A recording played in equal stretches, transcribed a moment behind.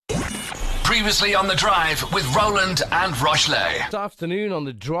Previously on The Drive with Roland and Rochley. This afternoon on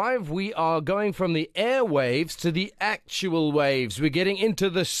The Drive, we are going from the airwaves to the actual waves. We're getting into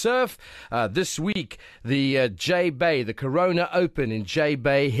the surf. This week, the Jbay, the Corona Open in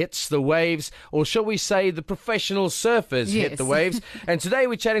Jbay hits the waves, or shall we say the professional surfers hit the waves. And today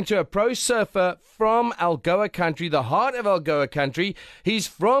we're chatting to a pro surfer from Algoa country, the heart of Algoa country. He's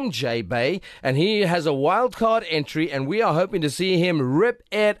from Jbay, and he has a wild card entry, and we are hoping to see him rip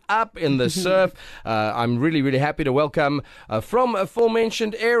it up in the surf. I'm really happy to welcome from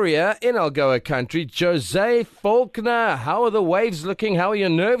aforementioned area in Algoa country, Joshe Faulkner. How are the waves looking? How are your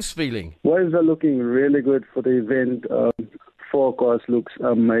nerves feeling? Waves are looking really good for the event. Forecast looks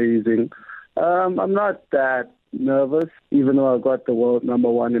amazing. I'm not that nervous, even though I got the world number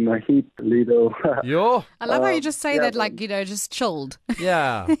one in my heat, Lido. I love how you just say that, like, just chilled.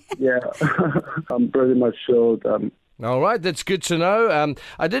 Yeah. Yeah, I'm pretty much chilled. All right, that's good to know.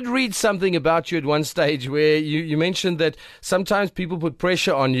 I did read something about you at one stage where you mentioned that sometimes people put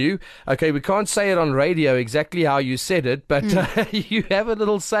pressure on you. Okay, we can't say it on radio exactly how you said it, but you have a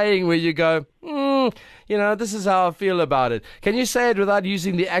little saying where you go, this is how I feel about it. Can you say it without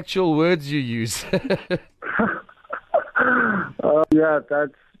using the actual words you use? Yeah,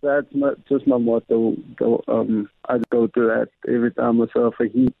 that's just my motto. I go to that every time I surf a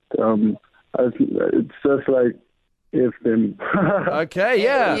heat. It's just like, if them. Okay,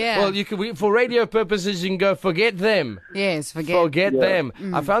 yeah. Well, you can, for radio purposes, you can go forget them. Yes, forget them.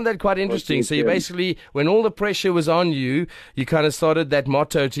 I found that quite interesting. So you basically, when all the pressure was on you, you kind of started that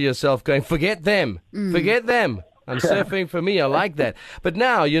motto to yourself, going forget them, forget them. I'm surfing for me. I like that. But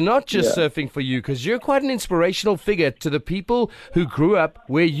now you're not just surfing for you, because you're quite an inspirational figure to the people who grew up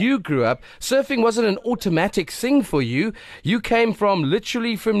where you grew up. Surfing wasn't an automatic thing for you. You came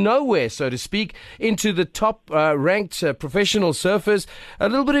literally from nowhere, so to speak, into the top ranked professional surfers. A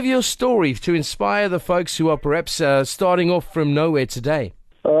little bit of your story to inspire the folks who are perhaps starting off from nowhere today.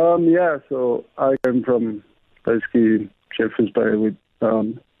 So I came from basically Jbay with,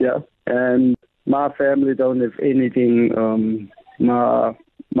 and my family don't have anything. My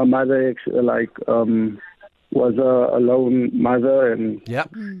mother actually, was a lone mother, and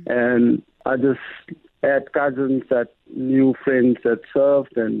I just had cousins that knew friends that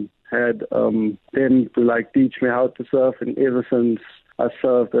surfed and had them to teach me how to surf. And ever since I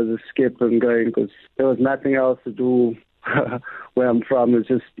surfed as a skip and going, because there was nothing else to do where I'm from. It's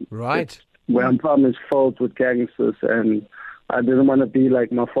just where I'm from is filled with gangsters, and I didn't want to be like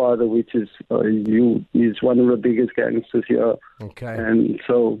my father, which is he's one of the biggest gangsters here. Okay. And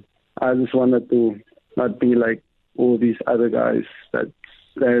so I just wanted to not be like all these other guys that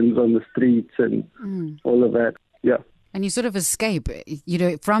stands on the streets and all of that. Yeah. And you sort of escape,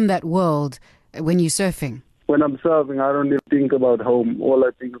 from that world when you're surfing. When I'm surfing, I don't even think about home. All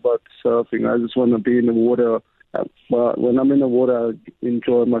I think about is surfing. I just want to be in the water. But when I'm in the water, I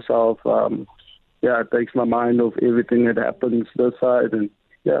enjoy myself. It takes my mind off everything that happens this side, and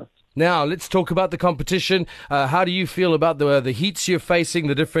Now, let's talk about the competition. How do you feel about the heats you're facing,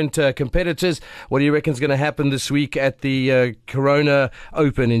 the different competitors? What do you reckon is going to happen this week at the Corona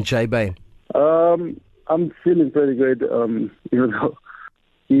Open in Jbay? I'm feeling pretty good. Even though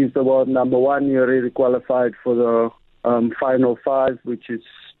he's the world number one, he already qualified for the final five, which is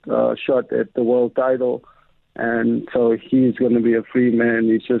shot at the world title. And so he's going to be a free man.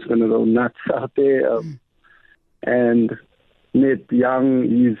 He's just going to go nuts out there. And Ned Young,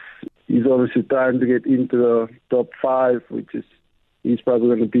 he's obviously trying to get into the top five, which is he's probably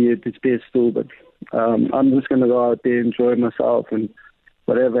going to be at his best too. But I'm just going to go out there, enjoy myself, and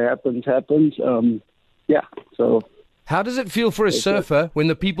whatever happens. So. How does it feel for a surfer when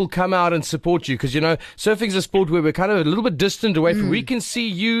the people come out and support you? Because, surfing's a sport where we're kind of a little bit distant away from. We can see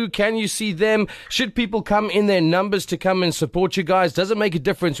you. Can you see them? Should people come in their numbers to come and support you guys? Does it make a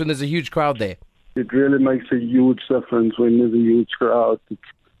difference when there's a huge crowd there? It really makes a huge difference when there's a huge crowd.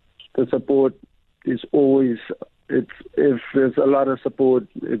 The support is always, if there's a lot of support,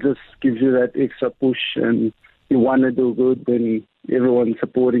 it just gives you that extra push, and you want to do good, then everyone's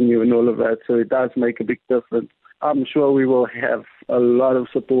supporting you and all of that. So it does make a big difference. I'm sure we will have a lot of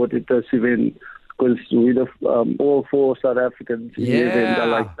support at this event, because we all four South Africans in the event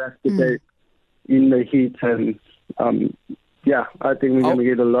are back-to-back in the heat, and I think we're going to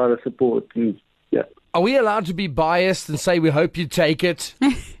get a lot of support. And, Are we allowed to be biased and say we hope you take it?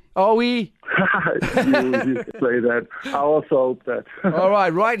 Are we? You used to say that. I also hope that. All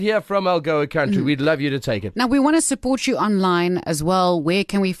right here from Algoa country, we'd love you to take it. Now, we want to support you online as well. Where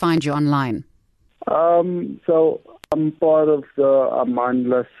can we find you online? So I'm part of the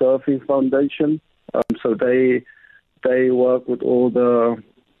Mindless Surfing Foundation. So they work with all the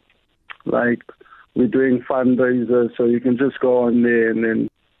Like, we're doing fundraisers, so you can just go on there and then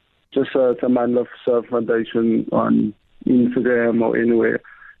just search Amandla Surf Foundation on Instagram or anywhere,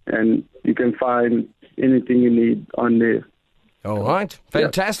 and you can find anything you need on there. All right.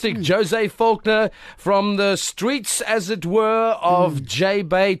 Fantastic. Joshe Faulkner, from the streets, as it were, of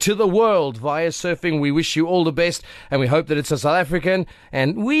Jbay to the world via surfing. We wish you all the best, and we hope that it's a South African,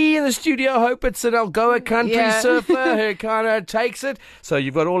 and we in the studio hope it's an Algoa country surfer who kind of takes it. So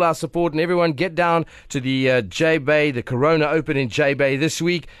you've got all our support, and everyone get down to the Jbay, the Corona Open in Jbay this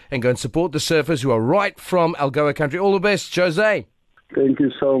week, and go and support the surfers who are right from Algoa country. All the best, Jose. Thank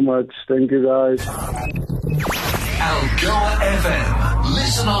you so much. Thank you, guys. Algoa FM.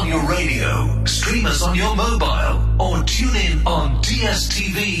 Listen on your radio, stream us on your mobile, or tune in on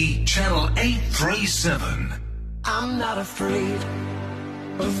DSTV channel 837. I'm not afraid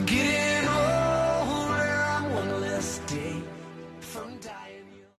of getting